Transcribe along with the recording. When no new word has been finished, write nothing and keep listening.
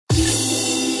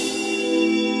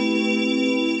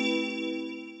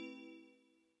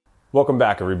Welcome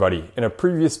back, everybody. In a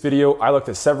previous video, I looked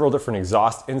at several different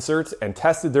exhaust inserts and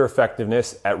tested their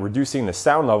effectiveness at reducing the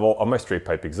sound level of my straight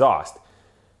pipe exhaust.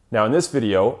 Now in this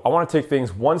video, I want to take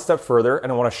things one step further and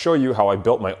I want to show you how I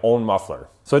built my own muffler.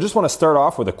 So I just want to start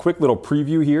off with a quick little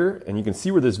preview here, and you can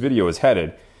see where this video is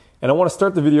headed. And I want to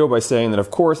start the video by saying that of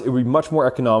course it would be much more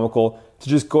economical to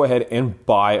just go ahead and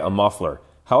buy a muffler.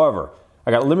 However,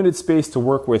 I got limited space to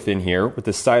work with in here with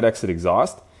the side exit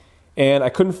exhaust, and I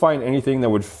couldn't find anything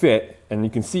that would fit, and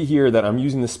you can see here that I'm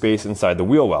using the space inside the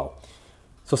wheel well.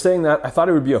 So saying that, I thought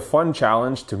it would be a fun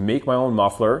challenge to make my own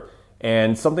muffler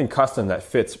and something custom that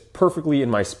fits perfectly in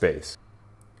my space.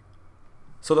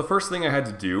 So the first thing I had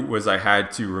to do was I had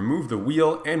to remove the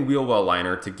wheel and wheel well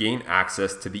liner to gain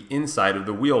access to the inside of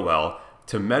the wheel well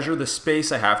to measure the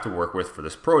space I have to work with for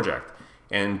this project.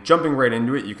 And jumping right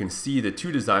into it, you can see the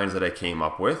two designs that I came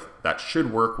up with that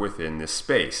should work within this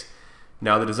space.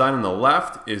 Now the design on the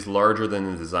left is larger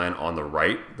than the design on the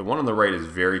right. The one on the right is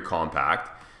very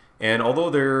compact, and although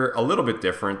they're a little bit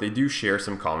different, they do share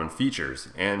some common features.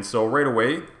 And so right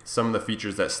away, some of the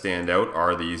features that stand out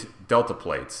are these delta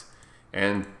plates.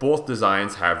 And both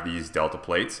designs have these delta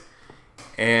plates.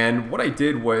 And what I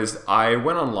did was I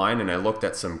went online and I looked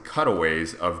at some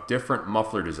cutaways of different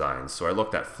muffler designs. So I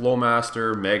looked at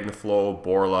Flowmaster, Magnaflow,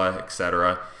 Borla,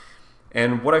 etc.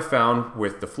 And what I found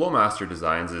with the Flowmaster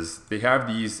designs is they have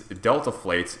these delta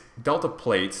plates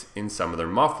in some of their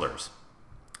mufflers.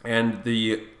 And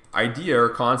the idea or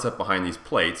concept behind these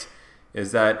plates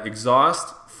is that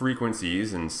exhaust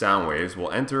frequencies and sound waves will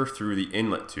enter through the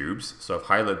inlet tubes. So I've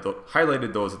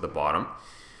highlighted those at the bottom.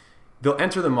 They'll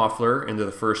enter the muffler into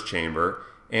the first chamber,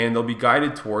 and they'll be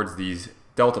guided towards these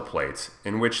delta plates,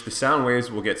 in which the sound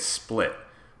waves will get split.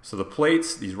 So the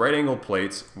plates, these right angle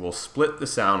plates, will split the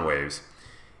sound waves,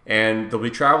 and they'll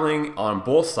be traveling on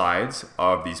both sides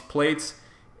of these plates,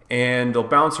 and they'll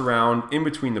bounce around in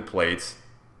between the plates.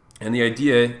 And the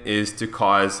idea is to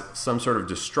cause some sort of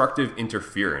destructive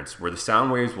interference where the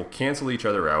sound waves will cancel each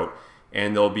other out,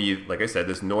 and there'll be, like I said,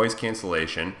 this noise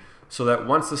cancellation, so that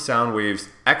once the sound waves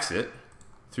exit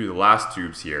through the last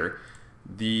tubes here,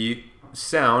 the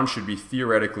sound should be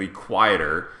theoretically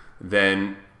quieter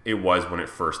than it was when it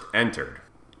first entered.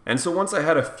 And so once I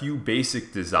had a few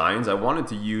basic designs, I wanted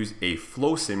to use a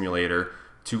flow simulator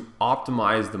to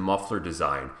optimize the muffler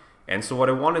design. And so what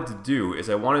I wanted to do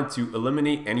is I wanted to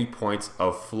eliminate any points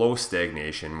of flow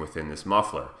stagnation within this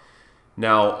muffler.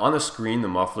 Now on the screen, the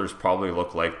mufflers probably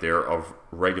look like they're of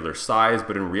regular size,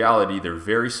 but in reality they're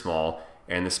very small,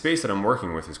 and the space that I'm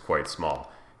working with is quite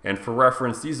small. And for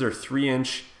reference, these are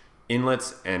 3-inch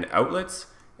inlets and outlets.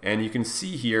 And you can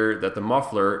see here that the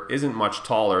muffler isn't much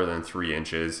taller than 3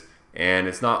 inches, and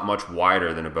it's not much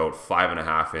wider than about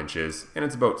 5.5 inches, and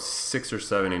it's about 6 or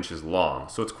 7 inches long,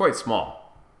 so it's quite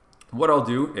small. What I'll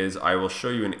do is I will show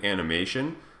you an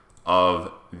animation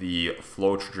of the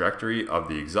flow trajectory of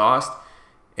the exhaust,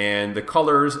 and the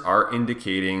colors are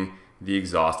indicating the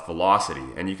exhaust velocity.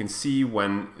 And you can see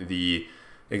when the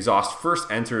exhaust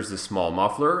first enters the small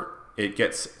muffler, it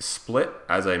gets split,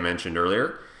 as I mentioned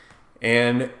earlier.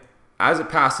 And as it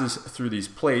passes through these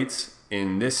plates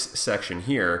in this section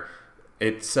here,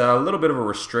 it's a little bit of a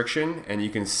restriction, and you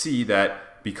can see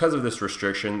that because of this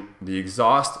restriction, the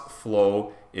exhaust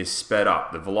flow is sped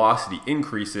up. The velocity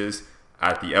increases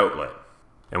at the outlet.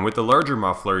 And with the larger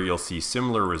muffler, you'll see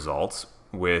similar results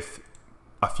with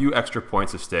a few extra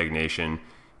points of stagnation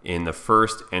in the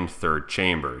first and third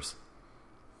chambers.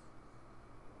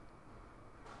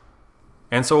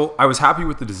 And so I was happy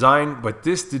with the design, but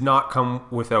this did not come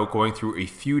without going through a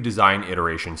few design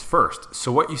iterations first.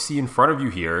 So what you see in front of you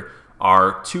here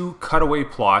are two cutaway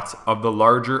plots of the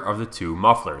larger of the two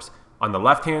mufflers. On the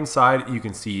left-hand side, you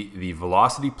can see the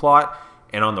velocity plot,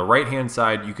 and on the right-hand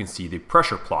side, you can see the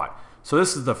pressure plot. So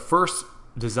this is the first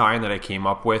design that I came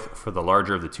up with for the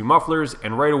larger of the two mufflers,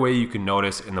 and right away you can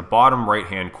notice in the bottom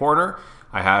right-hand corner,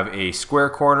 I have a square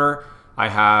corner. I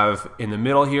have in the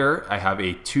middle here, I have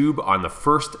a tube on the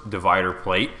first divider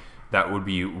plate that would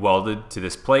be welded to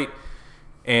this plate.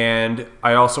 And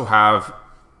I also have,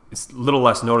 it's a little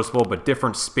less noticeable, but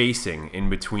different spacing in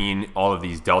between all of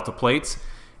these delta plates.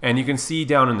 And you can see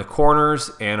down in the corners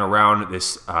and around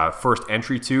this first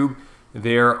entry tube,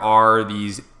 there are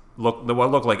these what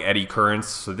look like eddy currents.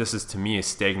 So this is to me a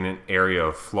stagnant area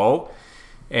of flow.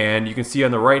 And you can see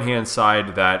on the right hand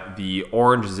side that the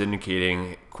orange is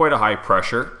indicating quite a high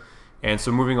pressure. And so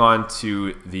moving on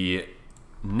to the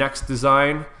next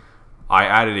design, I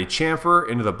added a chamfer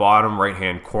into the bottom right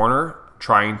hand corner,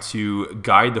 trying to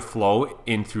guide the flow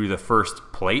in through the first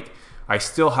plate. I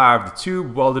still have the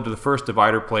tube welded to the first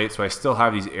divider plate, so I still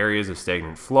have these areas of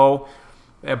stagnant flow.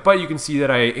 but you can see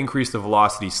that I increased the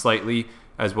velocity slightly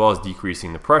as well as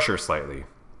decreasing the pressure slightly.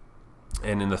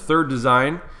 And in the third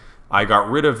design, I got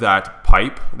rid of that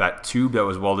pipe, that tube that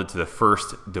was welded to the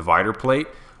first divider plate,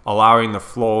 allowing the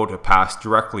flow to pass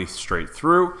directly straight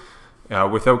through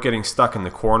without getting stuck in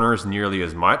the corners nearly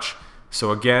as much.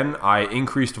 So again, I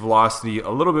increased velocity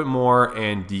a little bit more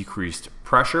and decreased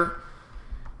pressure.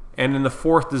 And in the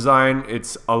fourth design,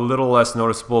 it's a little less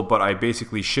noticeable, but I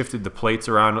basically shifted the plates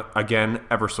around again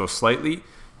ever so slightly,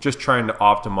 just trying to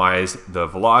optimize the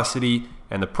velocity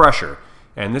and the pressure.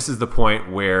 And this is the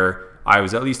point where I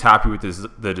was at least happy with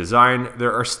the design.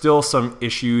 There are still some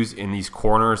issues in these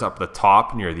corners up the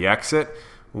top near the exit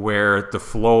where the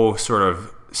flow sort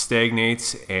of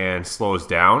stagnates and slows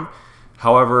down.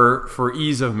 However, for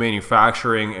ease of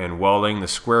manufacturing and welding, the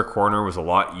square corner was a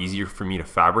lot easier for me to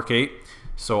fabricate.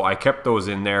 So I kept those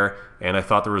in there and I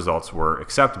thought the results were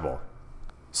acceptable.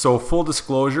 So full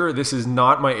disclosure, this is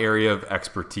not my area of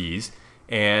expertise,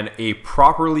 and a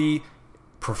properly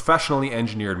professionally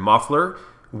engineered muffler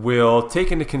will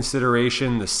take into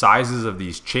consideration the sizes of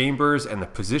these chambers and the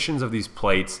positions of these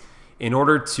plates in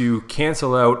order to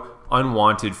cancel out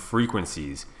unwanted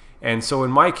frequencies. And so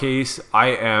in my case, I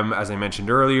am, as I mentioned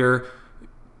earlier,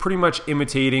 pretty much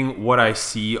imitating what I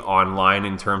see online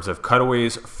in terms of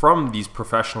cutaways from these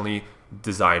professionally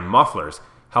designed mufflers.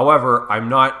 However, I'm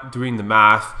not doing the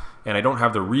math and I don't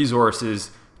have the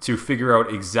resources to figure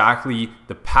out exactly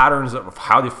the patterns of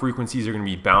how the frequencies are going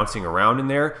to be bouncing around in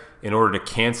there in order to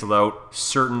cancel out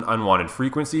certain unwanted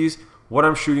frequencies. What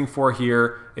I'm shooting for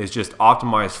here is just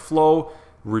optimized flow,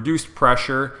 reduced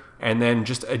pressure, and then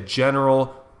just a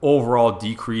general overall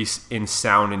decrease in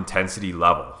sound intensity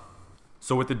level.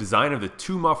 So with the design of the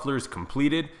two mufflers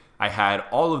completed, I had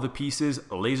all of the pieces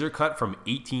laser cut from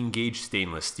 18 gauge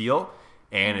stainless steel,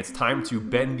 and it's time to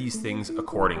bend these things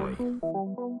accordingly.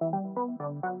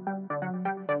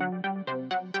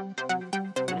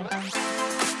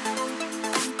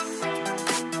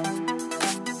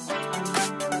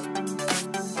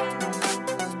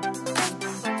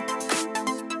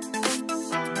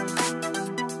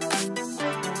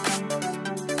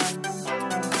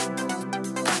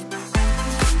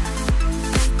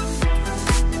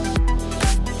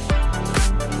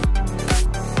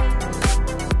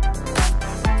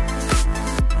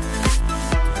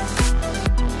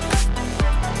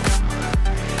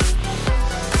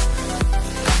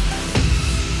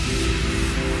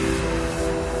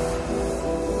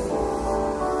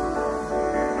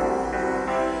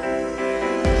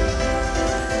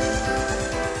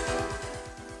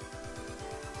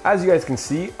 As you guys can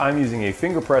see, I'm using a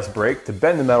finger press brake to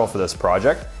bend the metal for this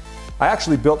project. I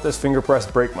actually built this finger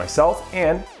press brake myself,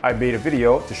 and I made a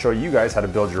video to show you guys how to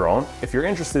build your own. If you're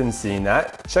interested in seeing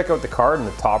that, check out the card in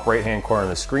the top right hand corner of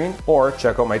the screen or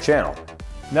check out my channel.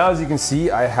 Now, as you can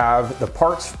see, I have the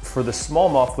parts for the small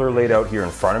muffler laid out here in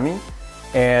front of me.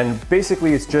 And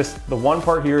basically it's just the one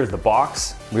part here is the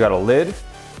box. We got a lid.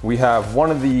 We have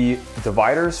one of the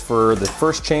dividers for the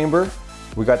first chamber.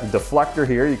 We got the deflector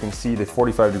here. You can see the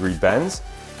 45-degree bends,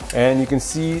 and you can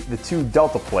see the two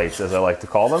delta plates, as I like to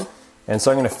call them. And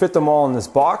so I'm going to fit them all in this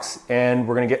box, and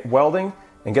we're going to get welding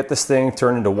and get this thing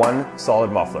turned into one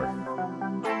solid muffler.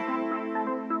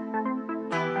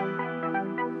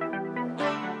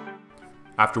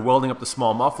 After welding up the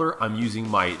small muffler, I'm using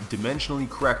my dimensionally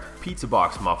correct pizza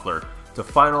box muffler to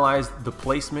finalize the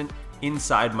placement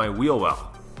inside my wheel well.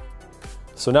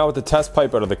 So now with the test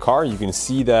pipe out of the car, you can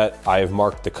see that I've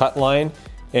marked the cut line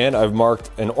and I've marked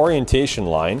an orientation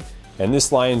line, and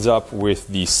this lines up with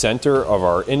the center of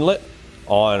our inlet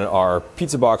on our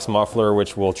pizza box muffler,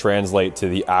 which will translate to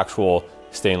the actual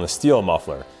stainless steel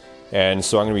muffler. And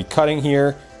so I'm going to be cutting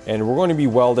here, and we're going to be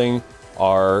welding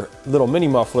our little mini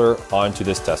muffler onto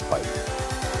this test pipe.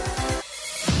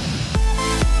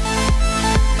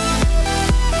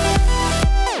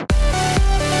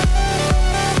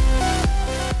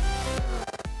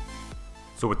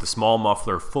 So with the small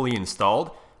muffler fully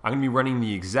installed, I'm going to be running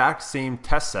the exact same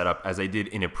test setup as I did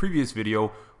in a previous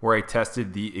video where I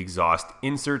tested the exhaust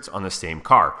inserts on the same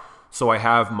car. So I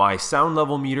have my sound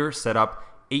level meter set up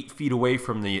 8 feet away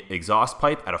from the exhaust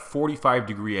pipe at a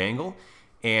 45-degree angle,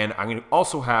 and I'm going to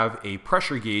also have a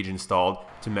pressure gauge installed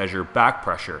to measure back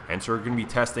pressure. And so we're going to be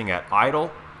testing at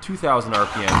idle, 2,000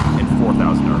 RPM and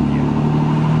 4,000 RPM.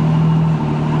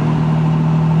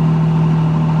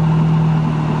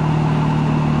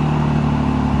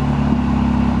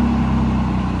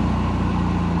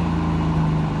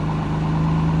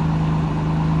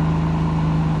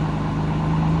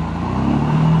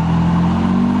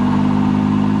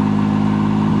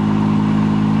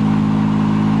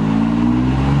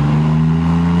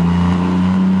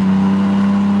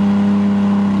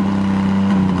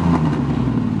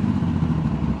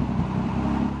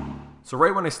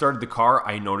 right when I started the car,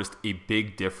 I noticed a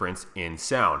big difference in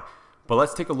sound. But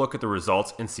let's take a look at the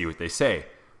results and see what they say.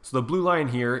 So the blue line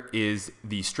here is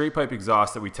the straight pipe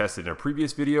exhaust that we tested in a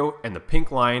previous video, and the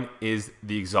pink line is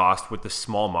the exhaust with the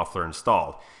small muffler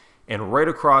installed. And right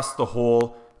across the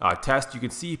whole test, you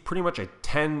can see pretty much a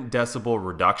 10 decibel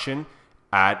reduction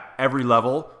at every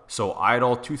level. So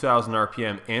idle, 2000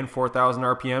 RPM and 4000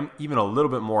 RPM, even a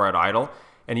little bit more at idle.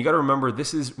 And you got to remember,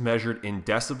 this is measured in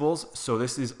decibels, so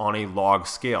this is on a log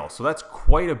scale. So that's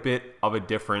quite a bit of a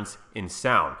difference in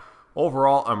sound.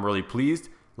 Overall, I'm really pleased.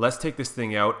 Let's take this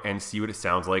thing out and see what it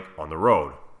sounds like on the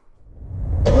road.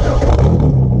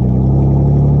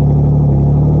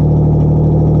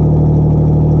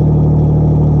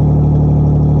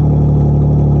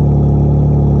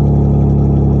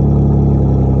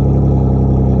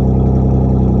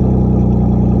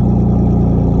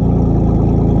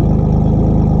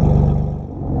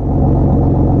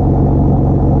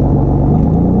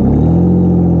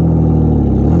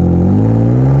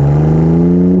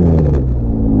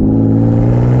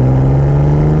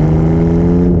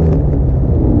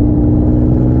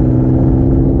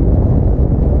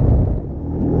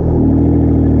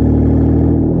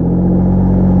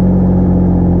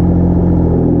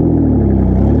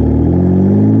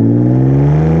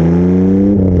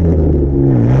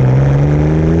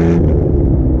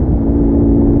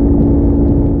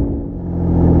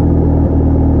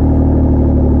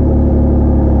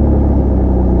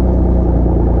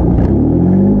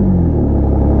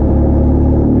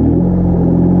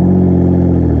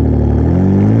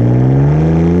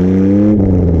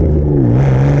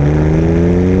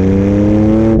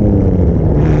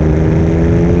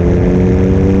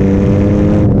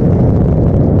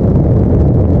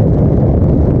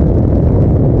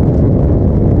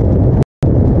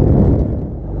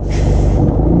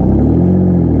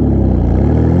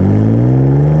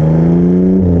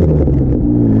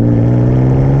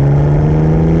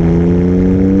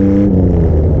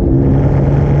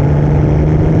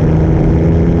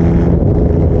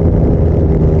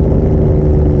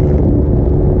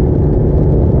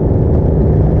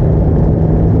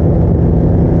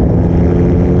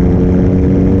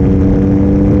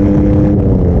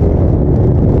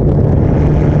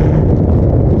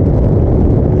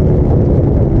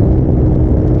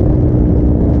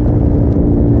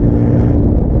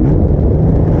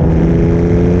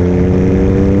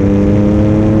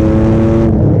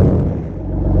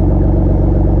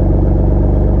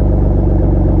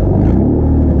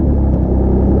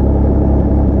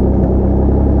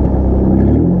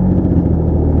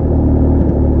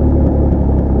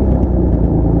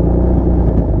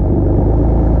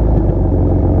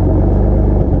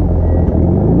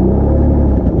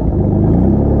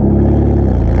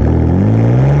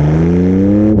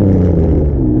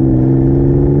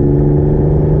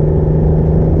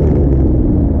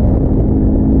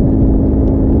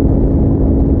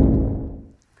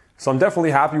 So I'm definitely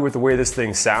happy with the way this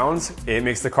thing sounds. It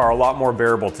makes the car a lot more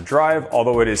bearable to drive,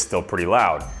 although it is still pretty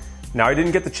loud. Now, I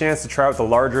didn't get the chance to try out the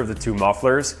larger of the two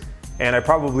mufflers, and I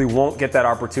probably won't get that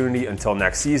opportunity until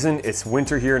next season. It's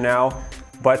winter here now.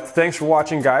 But thanks for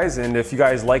watching, guys, and if you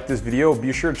guys like this video,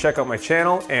 be sure to check out my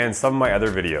channel and some of my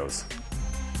other videos.